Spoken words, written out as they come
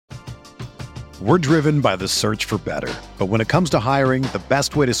We're driven by the search for better. But when it comes to hiring, the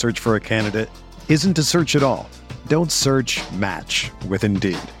best way to search for a candidate isn't to search at all. Don't search, match with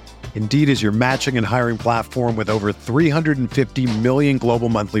Indeed. Indeed is your matching and hiring platform with over 350 million global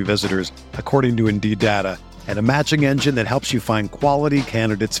monthly visitors, according to Indeed data, and a matching engine that helps you find quality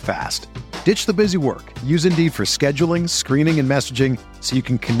candidates fast. Ditch the busy work. Use Indeed for scheduling, screening, and messaging so you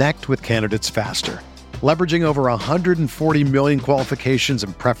can connect with candidates faster. Leveraging over 140 million qualifications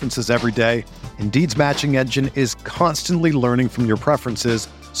and preferences every day, Indeed's matching engine is constantly learning from your preferences,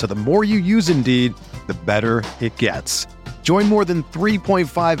 so the more you use Indeed, the better it gets. Join more than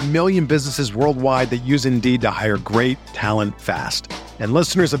 3.5 million businesses worldwide that use Indeed to hire great talent fast. And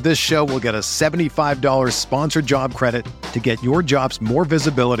listeners of this show will get a $75 sponsored job credit to get your jobs more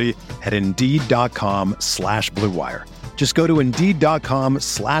visibility at Indeed.com/Blue Wire. Just go to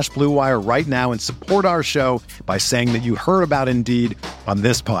Indeed.com/Blue Wire right now and support our show by saying that you heard about Indeed on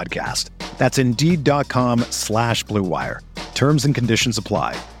this podcast. That's Indeed.com/Blue Wire. Terms and conditions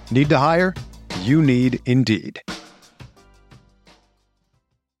apply. Need to hire? You need Indeed.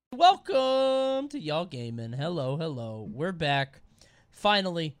 Welcome to Y'all Gaming. Hello. We're back.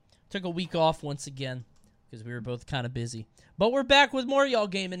 Finally, took a week off once again because we were both kind of busy. But we're back with more Y'all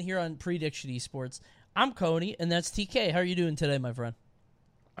Gaming here on Prediction Esports. I'm Coney, and that's TK. How are you doing today, my friend?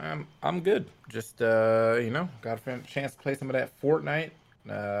 I'm good. Just, got a chance to play some of that Fortnite.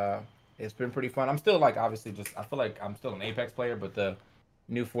 It's been pretty fun. I'm still, obviously I feel like I'm still an Apex player, but the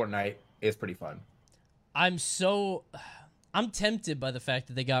new Fortnite is pretty fun. I'm tempted by the fact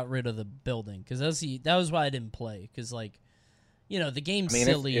that they got rid of the building, because that was why I didn't play, because, the game's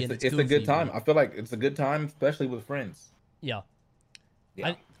silly and it's goofy, a good time. I feel like it's a good time, especially with friends. Yeah.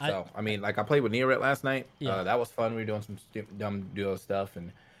 Yeah. I played with Neoret last night. Yeah. That was fun. We were doing some dumb duo stuff.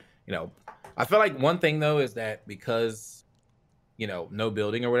 And, I feel like one thing, though, is that because, no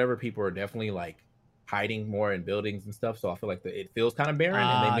building or whatever, people are definitely, hiding more in buildings and stuff. So I feel like it feels kind of barren.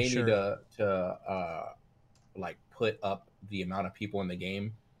 And they may need to put up the amount of people in the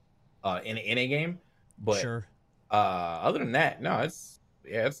game, in a game. But other than that, no, it's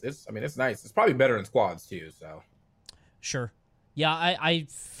nice. It's probably better in squads, too, so. Sure. Yeah, I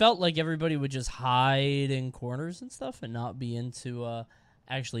felt like everybody would just hide in corners and stuff and not be into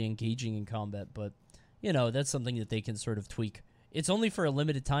actually engaging in combat. But, that's something that they can sort of tweak. It's only for a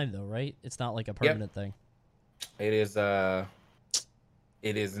limited time, though, right? It's not like a permanent thing. It is for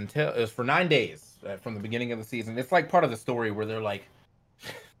 9 days from the beginning of the season. It's like part of the story where they're like,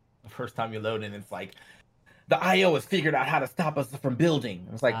 the first time you load in, it's like, the IO has figured out how to stop us from building.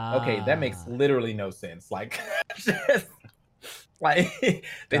 It's like, okay, that makes literally no sense. They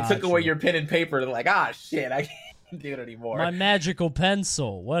took away your pen and paper. They're like, shit, I can't do it anymore. My magical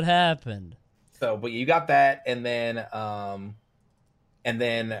pencil. What happened? So, but you got that, and then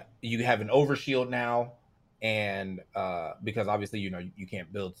you have an overshield now, and because obviously you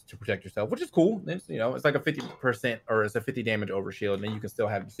can't build to protect yourself, which is cool. It's like a 50% or it's a 50 damage overshield, and then you can still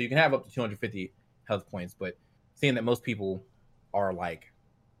have up to 250 health points. But seeing that most people are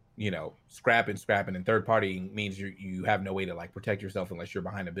scrapping, and third party means you have no way to protect yourself unless you're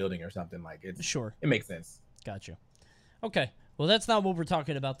behind a building or something. It makes sense. Gotcha. Okay, well that's not what we're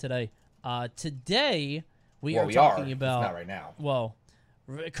talking about today. Today we are talking about, not right now. Well,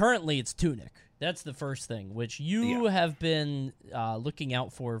 currently it's Tunic. That's the first thing, which you have been looking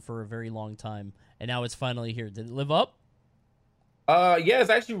out for a very long time, and now it's finally here. Did it live up? Yeah, it's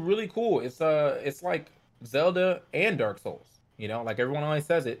actually really cool. It's like Zelda and Dark Souls. Everyone always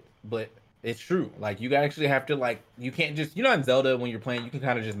says it, but it's true. You actually have to, you can't just, in Zelda, when you're playing, you can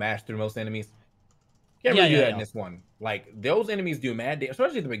kind of just mash through most enemies. You can't really do that in this one. Those enemies do mad damage,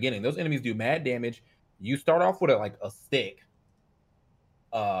 especially at the beginning. Those enemies do mad damage. You start off with a stick,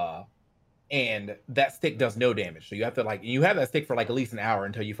 and that stick does no damage. So you have to, you have that stick for, at least an hour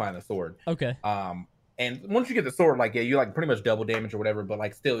until you find the sword. Okay. And once you get the sword, you pretty much double damage or whatever,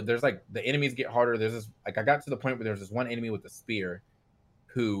 but still, there's the enemies get harder. There's this, I got to the point where there's this one enemy with a spear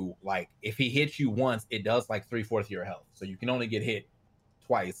who, if he hits you once, it does 3/4 your health. So you can only get hit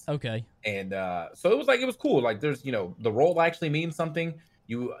twice. Okay. And so it was cool. There's, the roll actually means something.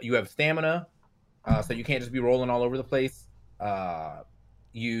 You have stamina, so you can't just be rolling all over the place.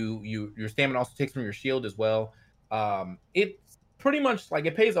 Your stamina also takes from your shield as well. It's pretty much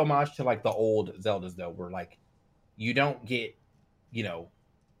it pays homage to the old Zeldas, though, where you don't get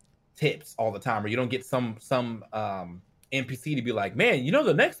tips all the time, or you don't get some NPC to be like, man,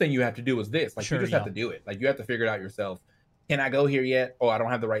 the next thing you have to do is this. You just have to do it. You have to figure it out yourself. Can I go here yet? Oh, I don't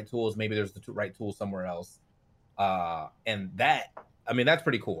have the right tools. Maybe there's the right tool somewhere else. And that, that's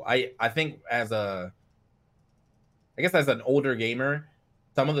pretty cool. I think as an older gamer,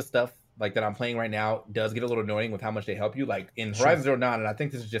 some of the stuff like that I'm playing right now does get a little annoying with how much they help you. Like in Sure. Horizon Zero Dawn, and I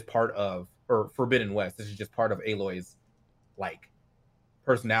think this is just part of, or Forbidden West, this is just part of Aloy's like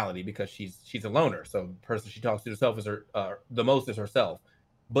personality because she's a loner. So the person she talks to herself is her the most is herself.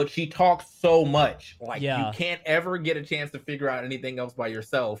 But she talks so much, like you can't ever get a chance to figure out anything else by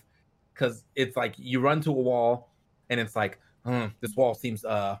yourself, because it's like you run to a wall and it's like, this wall seems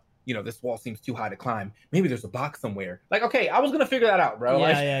this wall seems too high to climb. Maybe there's a box somewhere. Like, okay, I was gonna figure that out, bro.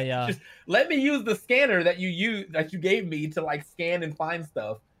 Yeah. Just let me use the scanner that you gave me to like scan and find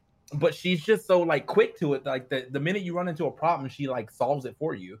stuff. But she's just so like quick to it. Like the minute you run into a problem, she like solves it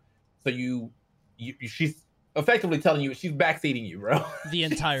for you. So she's effectively telling you she's backseating you, bro. The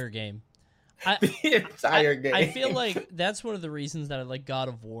entire game. The entire game. I feel like that's one of the reasons that I like God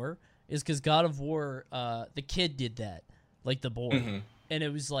of War is because God of War, the kid did that, like the boy. Mm-hmm. And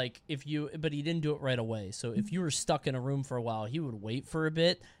it was like but he didn't do it right away. So if you were stuck in a room for a while, he would wait for a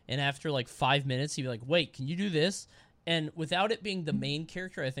bit. And after like 5 minutes, he'd be like, wait, can you do this? And without it being the main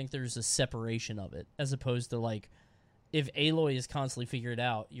character, I think there's a separation of it, as opposed to like if Aloy is constantly figured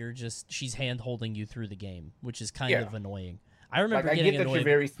out, she's hand holding you through the game, which is kind of annoying. I remember like, getting I get annoyed. that you're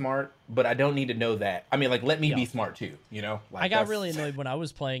very smart, but I don't need to know that. I mean, like, let me be smart too, you know? Like, I got really annoyed when I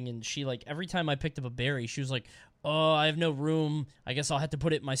was playing, and she, like, every time I picked up a berry, she was like, oh, I have no room. I guess I'll have to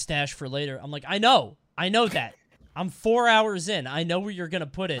put it in my stash for later. I'm like, I know that. I'm 4 hours in. I know where you're going to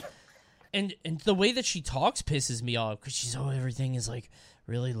put it. And the way that she talks pisses me off, because she's, everything is, like,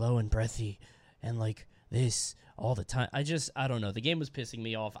 really low and breathy, and, like, this all the time. I don't know. The game was pissing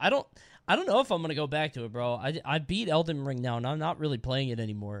me off. I don't know if I'm gonna go back to it, bro. I beat Elden Ring now, and I'm not really playing it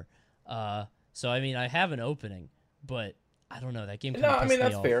anymore. So I mean, I have an opening, but I don't know. That game. No, I mean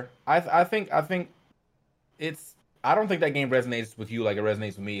that's fair. I think it's. I don't think that game resonates with you like it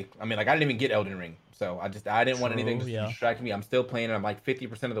resonates with me. I mean, like I didn't even get Elden Ring, so I didn't want anything to distract me. I'm still playing it. I'm like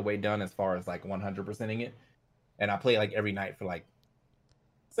 50% of the way done as far as like 100%ing it, and I play like every night for like,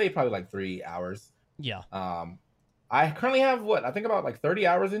 say probably like 3 hours. Yeah. I currently have I think about like 30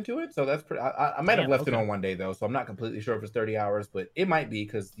 hours into it. So that's pretty, I might have left it on one day though. So I'm not completely sure if it's 30 hours, but it might be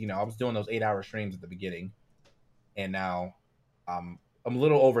because, I was doing those 8-hour streams at the beginning and now I'm a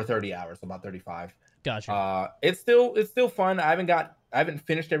little over 30 hours, so about 35. Gotcha. It's still fun. I haven't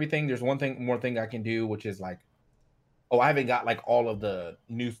finished everything. There's one more thing I can do, which is like, I haven't got like all of the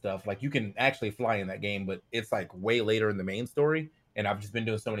new stuff. Like you can actually fly in that game, but it's like way later in the main story. And I've just been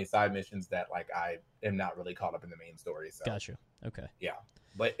doing so many side missions that like I am not really caught up in the main story. So Gotcha. Okay. Yeah,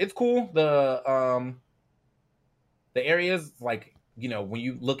 but it's cool. The areas, like, when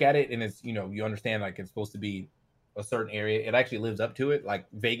you look at it and it's, you understand like it's supposed to be a certain area, it actually lives up to it. Like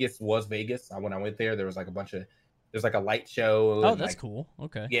Vegas was Vegas. When I went there was like there's like a light show. Oh, that's cool.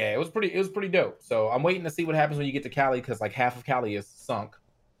 Okay. Yeah, it was pretty dope. So I'm waiting to see what happens when you get to Cali, because like half of Cali is sunk.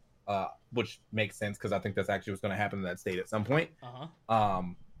 Which makes sense because I think that's actually what's going to happen in that state at some point.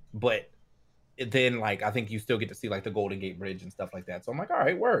 But then like I think you still get to see like the Golden Gate Bridge and stuff like that. So I'm like, all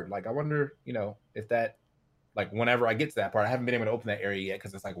right, word. Like I wonder, if that, like whenever I get to that part, I haven't been able to open that area yet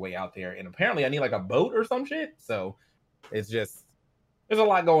because it's like way out there, and apparently I need like a boat or some shit. So it's just there's a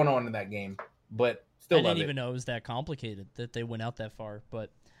lot going on in that game, but still I love didn't even it. know it was that complicated that they went out that far,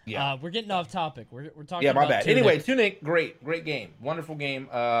 but. Yeah, we're getting off topic. We're talking. Yeah, my about bad. Tunic. Anyway, Tunic, great game, wonderful game.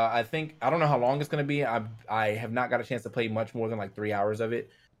 I don't know how long it's gonna be. I have not got a chance to play much more than like 3 hours of it.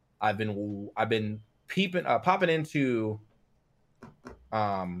 I've been popping into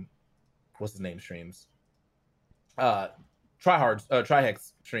what's his name streams,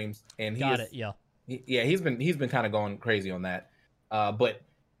 Trihex streams, and he's been kind of going crazy on that. But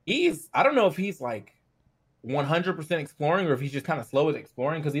I don't know if he's like 100% exploring or if he's just kind of slow at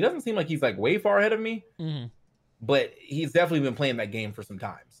exploring, because he doesn't seem like he's like way far ahead of me. Mm-hmm. But he's definitely been playing that game for some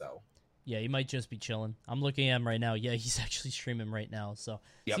time. So yeah, he might just be chilling. I'm looking at him right now. Yeah, he's actually streaming right now. So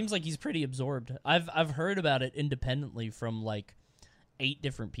seems like he's pretty absorbed. I've heard about it independently from like 8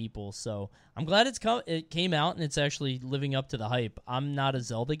 different people. So I'm glad it came out and it's actually living up to the hype. I'm not a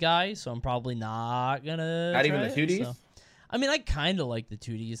Zelda guy, so I'm probably not gonna. Not even the 2Ds. So. I mean, I kind of like the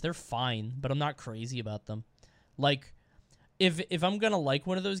 2Ds. They're fine, but I'm not crazy about them. Like, if I'm going to like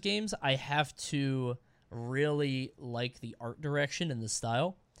one of those games, I have to really like the art direction and the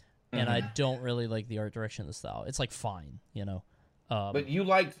style. And I don't really like the art direction and the style. It's, like, fine, But you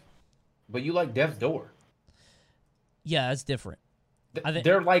liked Death's Door. Yeah, that's different.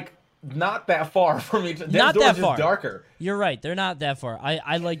 They're, like, not that far from each other. Not Death's Door that is just far. darker. You're right. They're not that far.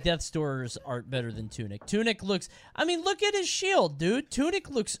 I like Death's Door's art better than Tunic. Tunic looks... I mean, look at his shield, dude. Tunic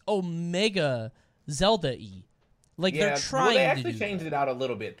looks Omega Zelda-y. Like they're trying they to actually do changed that. it out a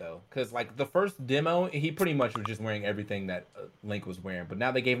little bit though, because like the first demo, he pretty much was just wearing everything that Link was wearing, but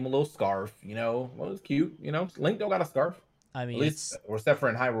now they gave him a little scarf. You know, well, it was cute. You know, Link don't got a scarf. I mean, At least, or except for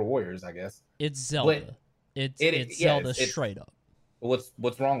in Hyrule Warriors, I guess. it's Zelda. But It's Zelda straight up.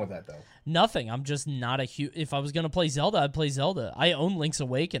 What's wrong with that though? Nothing. I'm just not a huge. If I was gonna play Zelda, I'd play Zelda. I own Link's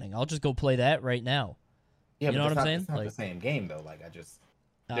Awakening. I'll just go play that right now. Yeah, you know what I'm saying? It's not like the same game though. Like I just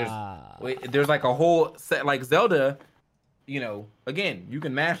there's like a whole set like Zelda. You know, again, you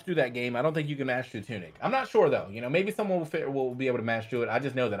can mash through that game. I don't think you can mash through Tunic. I'm not sure though. You know, maybe someone will be able to mash through it. I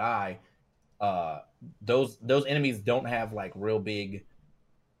just know that those enemies don't have like real big,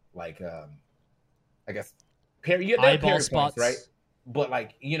 like I guess eyeball spots, points, right? But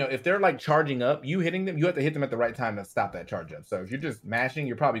like you know, if they're like charging up, you hitting them, you have to hit them at the right time to stop that charge up. So if you're just mashing,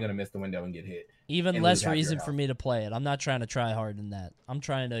 you're probably gonna miss the window and get hit. Even less reason for me to play it. I'm not trying to try hard in that. I'm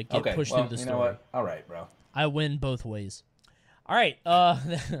trying to get pushed through the story. You know what? All right, bro. I win both ways. All right.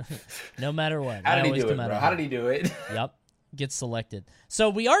 No matter what. How did he do it, bro? How did he do it? Yep. Get selected. So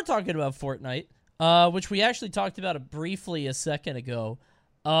we are talking about Fortnite, which we actually talked about it briefly a second ago.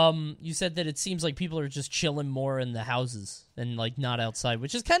 You said that it seems like people are just chilling more in the houses and like not outside,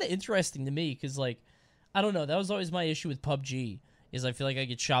 which is kind of interesting to me because like I don't know, that was always my issue with PUBG is I feel like I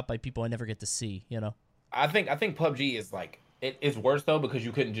get shot by people I never get to see, you know. I think PUBG is like it's worse though because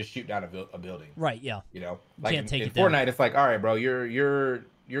you couldn't just shoot down a building. Right, yeah. You know, like can't take in it down. Fortnite, it's like, all right, bro, you're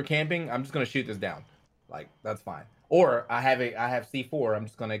camping. I'm just gonna shoot this down. Like that's fine. Or I have C4. I'm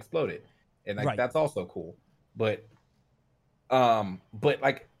just gonna explode it, and like that's also cool. But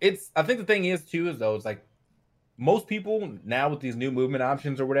like I think the thing is too is though it's like most people now with these new movement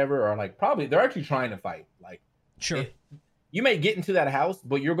options or whatever are like probably they're actually trying to fight. Like sure. You may get into that house,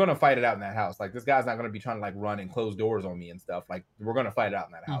 but you're gonna fight it out in that house. Like this guy's not gonna be trying to like run and close doors on me and stuff. Like we're gonna fight it out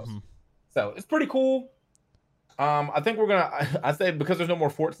in that house. Mm-hmm. So it's pretty cool. I think I say because there's no more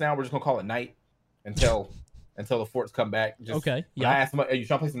forts now, we're just gonna call it night until the forts come back. Just, okay. Yeah. I asked them, are you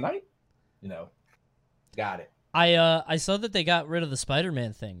trying to play some night? You know, got it. I saw that they got rid of the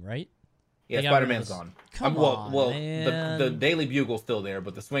Spider-Man thing, right? Yeah, Spider-Man's gone. Come on, well, man. the Daily Bugle's still there,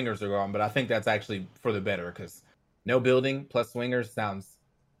 but the swingers are gone. But I think that's actually for the better because no building plus swingers sounds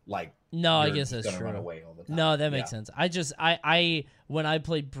like I guess that's true. Run away all the time. No, that makes sense. I when I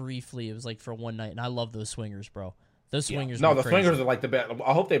played briefly, it was like for one night, and I love those swingers, bro. Those swingers. No, the swingers are like the best.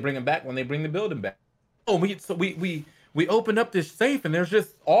 I hope they bring them back when they bring the building back. Oh, we opened up this safe and there's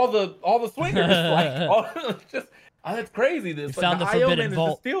just all the swingers. That's crazy. This found like, the forbidden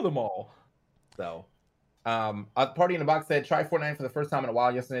vault. To steal them all. So, a party in the box said try Fortnite for the first time in a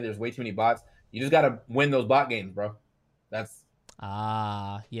while yesterday. There's way too many bots. You just gotta win those bot games, bro. That's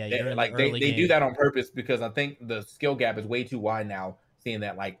yeah. You're like they do that on purpose because I think the skill gap is way too wide now. Seeing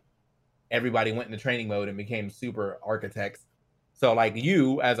that like everybody went into training mode and became super architects. So like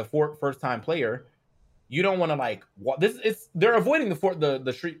you as a first time player, you don't want to like they're avoiding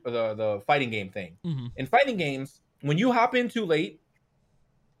the fighting game thing. Mm-hmm. In fighting games, when you hop in too late,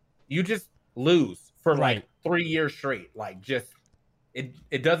 you just lose for like 3 years straight. Like just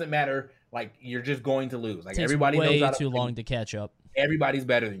it doesn't matter. Like you're just going to lose. Like everybody way knows how too long to catch up. Everybody's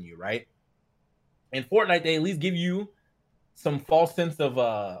better than you, right? In Fortnite, they at least give you some false sense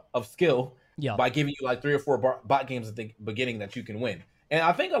of skill by giving you like 3 or 4 bot games at the beginning that you can win. And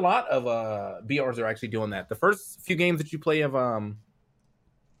I think a lot of BRs are actually doing that. The first few games that you play of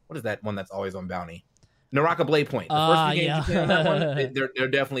what is that one that's always on bounty? Naraka Blade Point. The first few games you play on that one, they're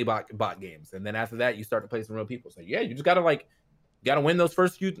definitely bot games. And then after that, you start to play some real people. So yeah, you just gotta win those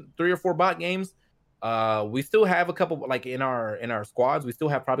first 3 or 4 bot games. We still have a couple like in our squads. We still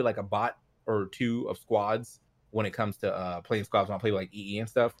have probably like a bot or 2 of squads when it comes to playing squads when I play like EE and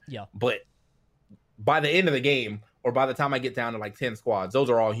stuff. Yeah. But by the end of the game, or by the time I get down to like 10 squads, those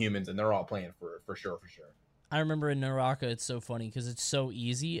are all humans and they're all playing for sure. I remember in Naraka, it's so funny because it's so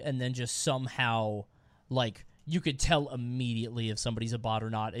easy, and then just somehow like you could tell immediately if somebody's a bot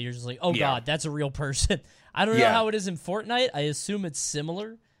or not, and you're just like, oh god, that's a real person. I don't know how it is in Fortnite. I assume it's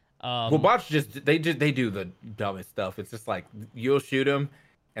similar. Well, bots they do the dumbest stuff. It's just like you'll shoot them,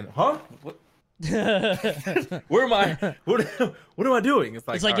 and what? Where am I? What am I doing? It's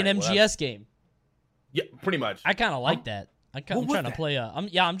like an MGS game. Yeah, pretty much. I kind of like that. I'm trying to play I'm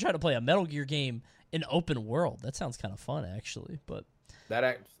trying to play a Metal Gear game in open world. That sounds kind of fun actually, but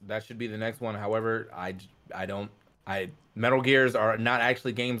that should be the next one. However, Metal Gears are not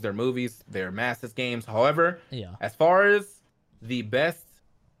actually games, they're movies. They're massive games. However, as far as the best,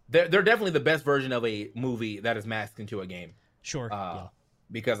 they're definitely the best version of a movie that is masked into a game. Sure.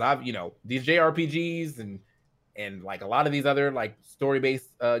 Because I've, these JRPGs and like a lot of these other like story-based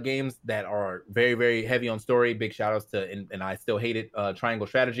games that are very, very heavy on story. Big shout outs to, and I still hate it, Triangle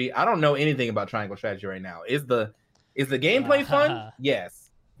Strategy. I don't know anything about Triangle Strategy right now. Is the gameplay fun? Yes.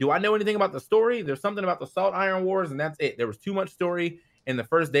 Do I know anything about the story? There's something about the Salt Iron Wars, and that's it. There was too much story in the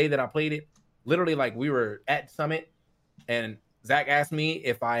first day that I played it. Literally, like we were at Summit, and Zach asked me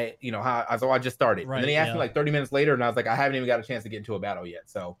if I, so I just started. Right, and then he asked me like 30 minutes later, and I was like, I haven't even got a chance to get into a battle yet.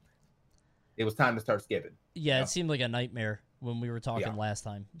 So it was time to start skipping. Yeah, it seemed like a nightmare when we were talking last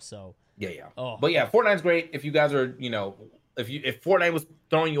time. So yeah. Oh. But yeah, Fortnite's great. If you guys are, if Fortnite was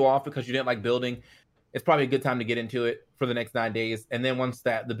throwing you off because you didn't like building, it's probably a good time to get into it for the next 9 days. And then once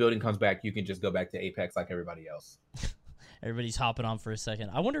the building comes back, you can just go back to Apex like everybody else. Everybody's hopping on for a second.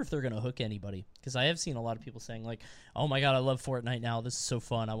 I wonder if they're going to hook anybody, because I have seen a lot of people saying like, "Oh my god, I love Fortnite now. This is so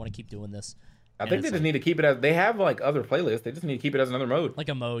fun. I want to keep doing this." I think they just need to keep it as, they have like other playlists. They just need to keep it as another mode. Like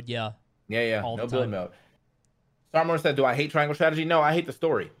a mode, yeah. Yeah. No build mode. Starmore said, "Do I hate Triangle Strategy? No, I hate the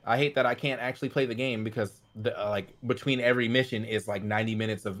story. I hate that I can't actually play the game because like between every mission is like 90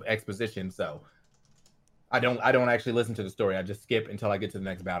 minutes of exposition. So I don't actually listen to the story. I just skip until I get to the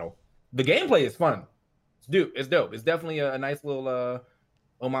next battle. The gameplay is fun. It's dope. It's definitely a nice little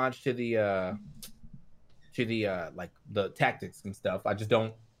homage to the like the tactics and stuff.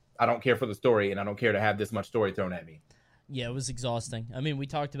 I don't care for the story, and I don't care to have this much story thrown at me." Yeah, it was exhausting. I mean, we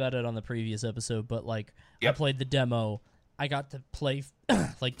talked about it on the previous episode, but like I played the demo. I got to play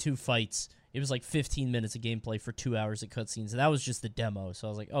like 2 fights. It was like 15 minutes of gameplay for 2 hours of cutscenes, and that was just the demo. So I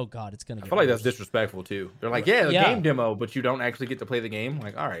was like, "Oh god, it's gonna." I feel like that's disrespectful too. They're like, "Yeah, the game demo, but you don't actually get to play the game." I'm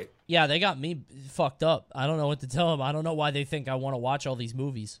like, all right. Yeah, they got me fucked up. I don't know what to tell them. I don't know why they think I want to watch all these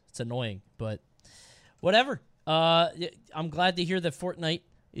movies. It's annoying, but whatever. I'm glad to hear that Fortnite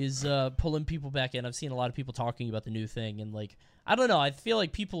is pulling people back in. I've seen a lot of people talking about the new thing, and like, I don't know. I feel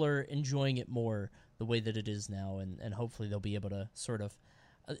like people are enjoying it more the way that it is now, and hopefully they'll be able to sort of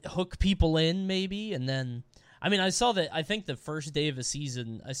hook people in maybe. And then, I mean, I saw that, I think the first day of a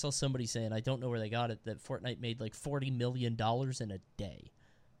season, I saw somebody saying, I don't know where they got it, that Fortnite made like $40 million in a day.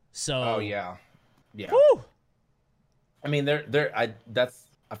 So. Oh yeah. Woo! I mean, I feel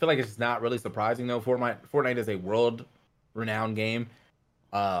like it's not really surprising though. Fortnite is a world-renowned game.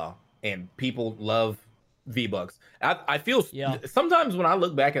 And people love V-Bucks. I feel sometimes when I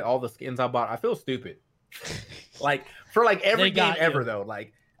look back at all the skins I bought, I feel stupid. Like for like every game ever though.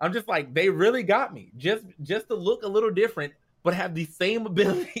 Like I'm just like, they really got me. Just to look a little different, but have the same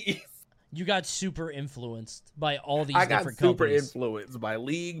abilities. You got super influenced by all these different companies. I got super influenced by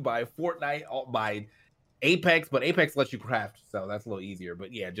League, by Fortnite, by Apex, but Apex lets you craft, so that's a little easier.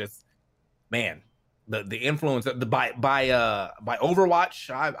 But yeah, just man. The influence by Overwatch,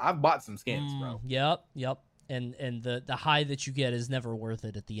 I've bought some skins, bro. Yep. And the high that you get is never worth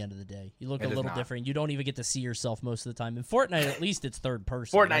it at the end of the day. You look a little different. You don't even get to see yourself most of the time. In Fortnite, at least it's third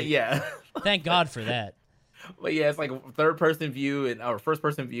person. Fortnite, right? Yeah. Thank God for that. But yeah, it's like third person view or first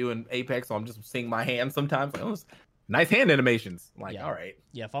person view in Apex, so I'm just seeing my hands sometimes. Like, nice hand animations. I'm like, all right.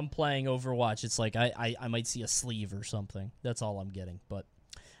 Yeah, if I'm playing Overwatch, it's like I might see a sleeve or something. That's all I'm getting, but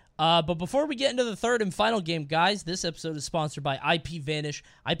before we get into the third and final game, guys, this episode is sponsored by IPVanish.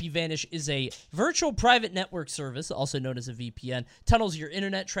 IPVanish is a virtual private network service, also known as a VPN. Tunnels your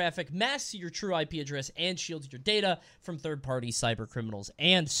internet traffic, masks your true IP address, and shields your data from third-party cyber criminals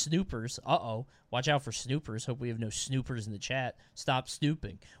and snoopers. Watch out for snoopers. Hope we have no snoopers in the chat. Stop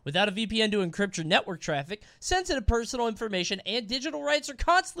snooping. Without a VPN to encrypt your network traffic, sensitive personal information and digital rights are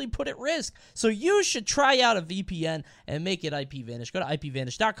constantly put at risk. So you should try out a VPN and make it IPVanish. Go to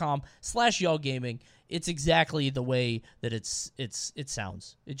ipvanish.com/y'allgaming. It's exactly the way that it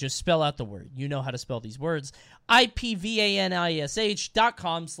sounds. It just spell out the word. You know how to spell these words.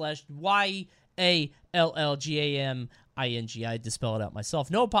 IPVanish.com/YALLGAMING. I had to spell it out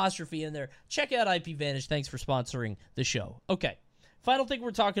myself. No apostrophe in there. Check out IPVanish. Thanks for sponsoring the show. Okay. Final thing we're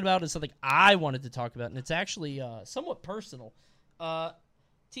talking about is something I wanted to talk about, and it's actually somewhat personal. TK,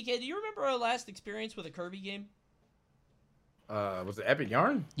 do you remember our last experience with a Kirby game? Was it Epic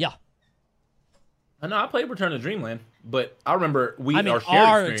Yarn? Yeah. No, I played Return to Dreamland, but I remember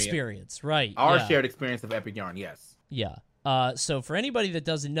our experience, right? Our shared experience of Epic Yarn, yes. Yeah. So for anybody that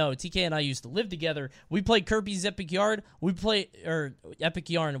doesn't know, TK and I used to live together. We played Kirby's Epic Yarn. We played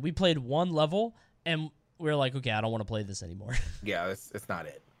one level, and we were like, okay, I don't want to play this anymore. Yeah, it's not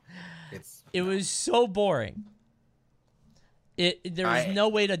it. It was so boring. There was no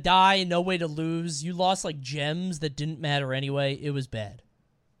way to die, no way to lose. You lost like gems that didn't matter anyway. It was bad.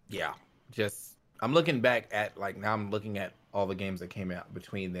 Yeah, I'm looking back at now I'm looking at all the games that came out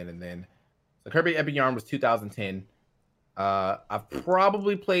between then and then. So Kirby Epic Yarn was 2010. I've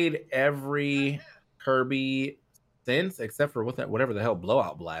probably played every Kirby since, except for whatever the hell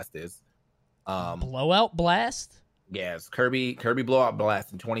Blowout Blast is. Blowout Blast? Yes, Kirby Blowout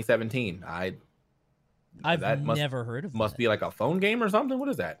Blast in 2017. I've never heard of must that. be like a phone game or something. What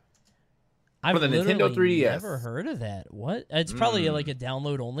is that? I've For the Nintendo 3DS. Never heard of that. What? It's probably like a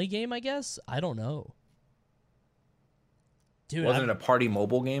download only game, I guess. I don't know. Dude, wasn't it a party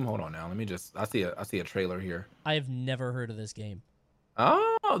mobile game? Hold on now. Let me just. I see a trailer here. I have never heard of this game.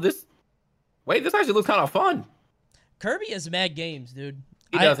 Oh, this actually looks kind of fun. Kirby has mad games, dude.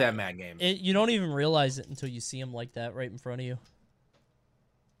 He does have mad games. You don't even realize it until you see him like that right in front of you.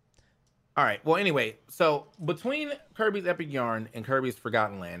 All right. Well, anyway, so between Kirby's Epic Yarn and Kirby's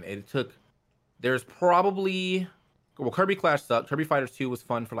Forgotten Land, there's probably, well, Kirby Clash sucked. Kirby Fighters 2 was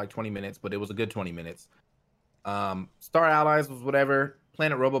fun for like 20 minutes, but it was a good 20 minutes. Star Allies was whatever.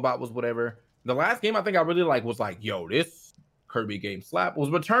 Planet Robobot was whatever. The last game I think I really liked was like, yo, this Kirby game slap, was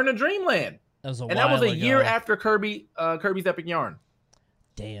Return to Dreamland. That was a year after Kirby's Epic Yarn.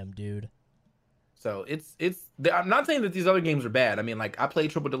 Damn, dude. So I'm not saying that these other games are bad. I mean, like, I played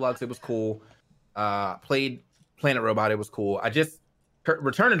Triple Deluxe, it was cool. Played Planet Robot, it was cool.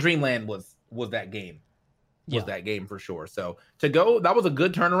 Return to Dreamland was that game. That game for sure. So that was a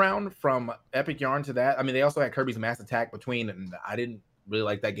good turnaround from Epic Yarn to that. I mean, they also had Kirby's Mass Attack between, and I didn't really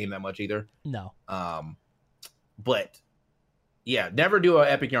like that game that much either. No. But yeah, never do an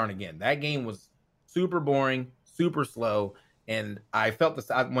Epic Yarn again. That game was super boring, super slow. And I felt this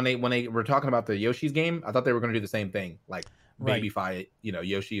when they were talking about the Yoshi's game. I thought they were going to do the same thing, like baby fight,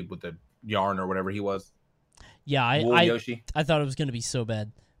 Yoshi with the yarn or whatever he was. Yeah, Yoshi. I thought it was going to be so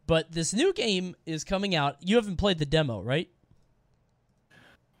bad. But this new game is coming out. You haven't played the demo, right?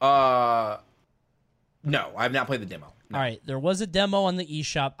 No, I've not played the demo. No. All right, there was a demo on the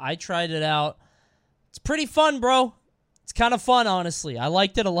eShop. I tried it out. It's pretty fun, bro. It's kind of fun, honestly. I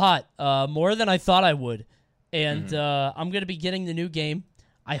liked it a lot, more than I thought I would. And I'm going to be getting the new game.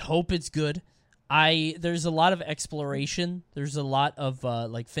 I hope it's good. There's a lot of exploration. There's a lot of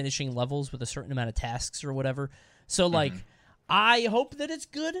like finishing levels with a certain amount of tasks or whatever. So like, I hope that it's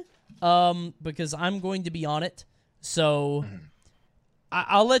good because I'm going to be on it. So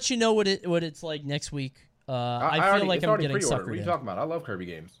I'll let you know what it's like next week. I feel like I'm getting suckered in. What are you talking about? I love Kirby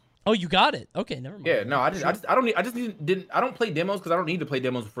games. Oh, you got it. Okay, never mind. Yeah, no, I don't play demos because I don't need to play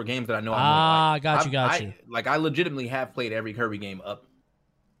demos for games that I know. Got you. I legitimately have played every Kirby game up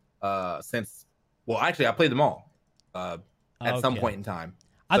since. Well, actually, I played them all at some point in time.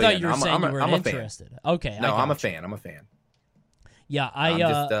 I thought you were saying you weren't interested. Okay, no, I'm a fan. I'm a fan. Yeah,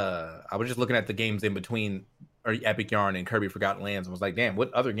 I was just looking at the games in between Epic Yarn and Kirby Forgotten Lands and was like, damn,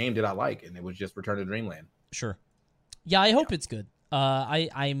 what other game did I like? And it was just Return to Dreamland. Sure. Yeah, I hope it's good.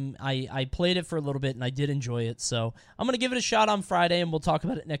 I played it for a little bit and I did enjoy it, so I'm gonna give it a shot on Friday and we'll talk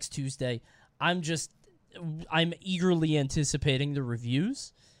about it next Tuesday. I'm eagerly anticipating the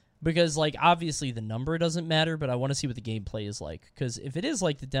reviews because, like, obviously the number doesn't matter, but I want to see what the gameplay is like. Because if it is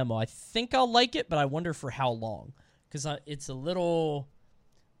like the demo, I think I'll like it, but I wonder for how long. Because it's a little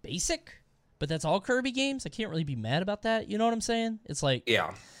basic, but that's all Kirby games. I can't really be mad about that. You know what I'm saying? It's like,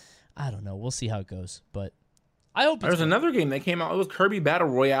 yeah, I don't know. We'll see how it goes, but I hope there's another game that came out. It was Kirby Battle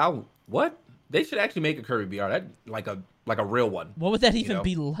Royale. What? They should actually make a Kirby BR. That like a real one. What would that even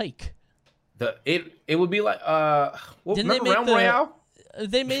be like? It would be like Didn't they make Realm Royale?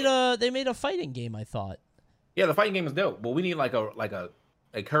 They made a fighting game, I thought. Yeah, the fighting game is dope. But we need like a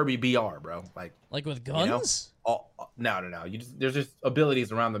Kirby BR, bro. Like with guns? No. There's just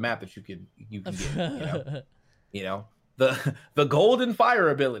abilities around the map that you can get. You know. The golden fire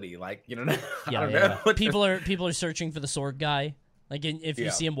ability, like, I don't know. People are searching for the sword guy. Like, if you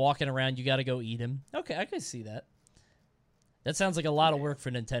see him walking around, you got to go eat him. Okay, I can see that. That sounds like a lot of work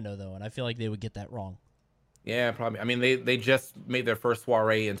for Nintendo, though, and I feel like they would get that wrong. Yeah, probably. I mean, they just made their first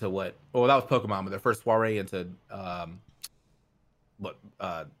soiree into what? Well, that was Pokemon, but their first soiree into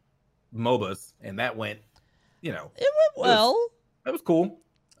MOBAs, and that went, It went well. That was cool,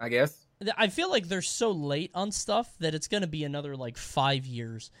 I guess. I feel like they're so late on stuff that it's going to be another, 5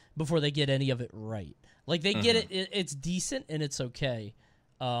 years before they get any of it right. Like, they get it's decent and it's okay.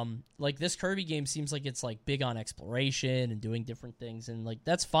 Like, this Kirby game seems like it's, big on exploration and doing different things, and,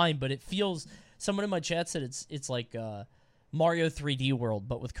 that's fine, but it feels... Someone in my chat said it's like Mario 3D World,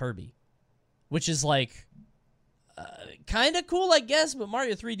 but with Kirby. Which is, kind of cool, I guess, but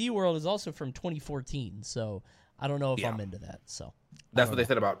Mario 3D World is also from 2014, so I don't know if I'm into that, so... That's what they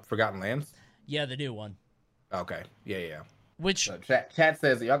said about Forgotten Lands? Yeah, the new one. Okay. Yeah. Which chat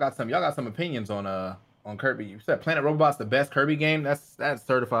says y'all got some opinions on Kirby. You said Planet Robot's the best Kirby game. That's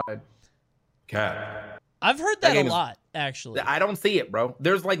certified. Cat. I've heard that a lot, actually. I don't see it, bro.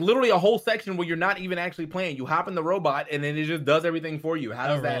 There's like literally a whole section where you're not even actually playing. You hop in the robot and then it just does everything for you. How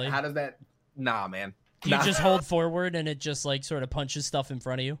does really? that? Nah, man. You just hold forward and it just like sort of punches stuff in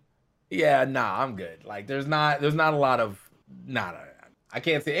front of you? Yeah, nah, I'm good. Like there's not a lot of I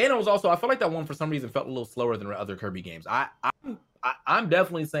can't say. And it was also, I felt like that one for some reason felt a little slower than other Kirby games. I'm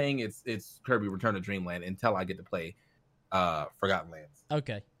definitely saying it's Kirby Return to Dreamland until I get to play Forgotten Lands.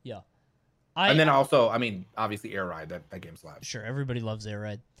 Okay, yeah. And then also, I mean, obviously Air Ride, that game slaps. Sure, everybody loves Air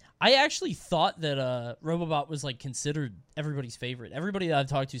Ride. I actually thought that Robobot was like considered everybody's favorite. Everybody that I've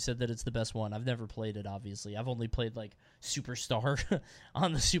talked to said that it's the best one. I've never played it, obviously. I've only played like Superstar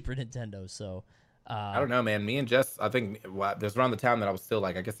on the Super Nintendo, so I don't know, man. Me and Jess, I think there's around the time that I was still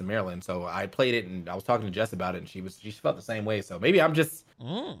like, I guess in Maryland. So I played it and I was talking to Jess about it and she felt the same way. So maybe I'm just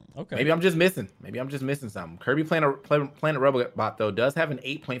okay. Maybe I'm just missing. Maybe I'm just missing something. Kirby Planet Robobot though does have an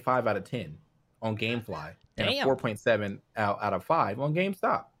 8.5 out of 10 on GameFly and a 4.7 out of 5 on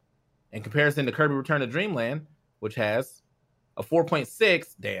GameStop. In comparison to Kirby Return to Dreamland, which has a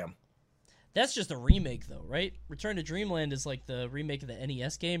 4.6, damn. That's just a remake, though, right? Return to Dreamland is like the remake of the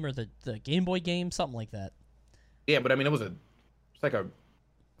NES game or the Game Boy game, something like that. Yeah, but I mean, it's like I feel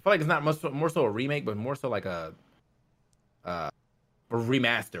like it's not more so a remake, but more so like a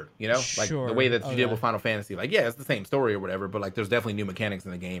remaster, you know? Like the way that you did with Final Fantasy. Like, yeah, it's the same story or whatever, but like there's definitely new mechanics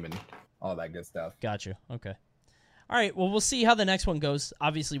in the game and all that good stuff. Gotcha. Okay. All right, well, we'll see how the next one goes.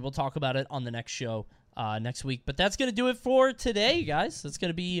 Obviously, we'll talk about it on the next show next week. But that's going to do it for today, guys. That's going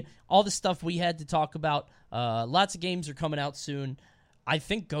to be all the stuff we had to talk about. Lots of games are coming out soon. I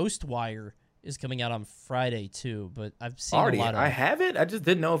think Ghostwire is coming out on Friday, too. But I've seen a lot of... I have it. I just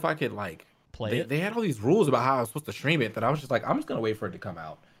didn't know if I could, like... play it. They had all these rules about how I was supposed to stream it that I was just like, I'm just going to wait for it to come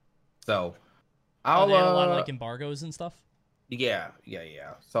out. So, they had a lot of, like, embargoes and stuff? Yeah.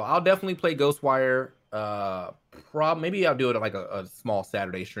 So I'll definitely play Ghostwire. Maybe I'll do it at like a small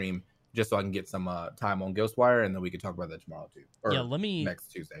Saturday stream just so I can get some time on Ghostwire, and then we can talk about that tomorrow too. Or next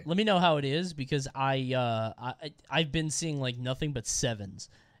Tuesday. Let me know how it is because I've been seeing like nothing but 7s,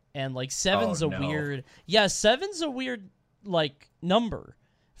 and like 7's weird. Yeah, 7's a weird like number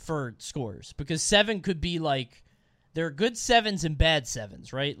for scores because 7 could be like there are good 7s and bad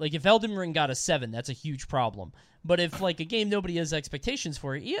 7s, right? Like if Elden Ring got a 7, that's a huge problem. But if, like, a game nobody has expectations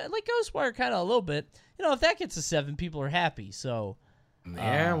for, yeah, like Ghostwire kind of a little bit, you know, if that gets a 7, people are happy, so...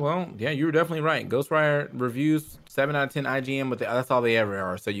 Yeah, you were definitely right. Ghostwire reviews, 7 out of 10 IGN, but that's all they ever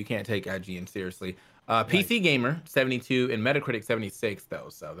are, so you can't take IGN seriously. PC Gamer, 72, and Metacritic, 76, though,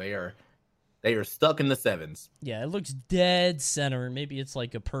 so they are stuck in the 7s. Yeah, it looks dead center. Maybe it's,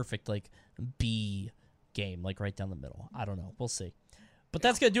 like, a perfect, like, B game, like, right down the middle. I don't know. We'll see. But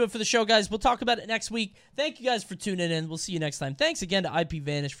that's going to do it for the show, guys. We'll talk about it next week. Thank you guys for tuning in. We'll see you next time. Thanks again to IP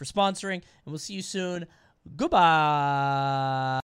Vanish for sponsoring, and we'll see you soon. Goodbye.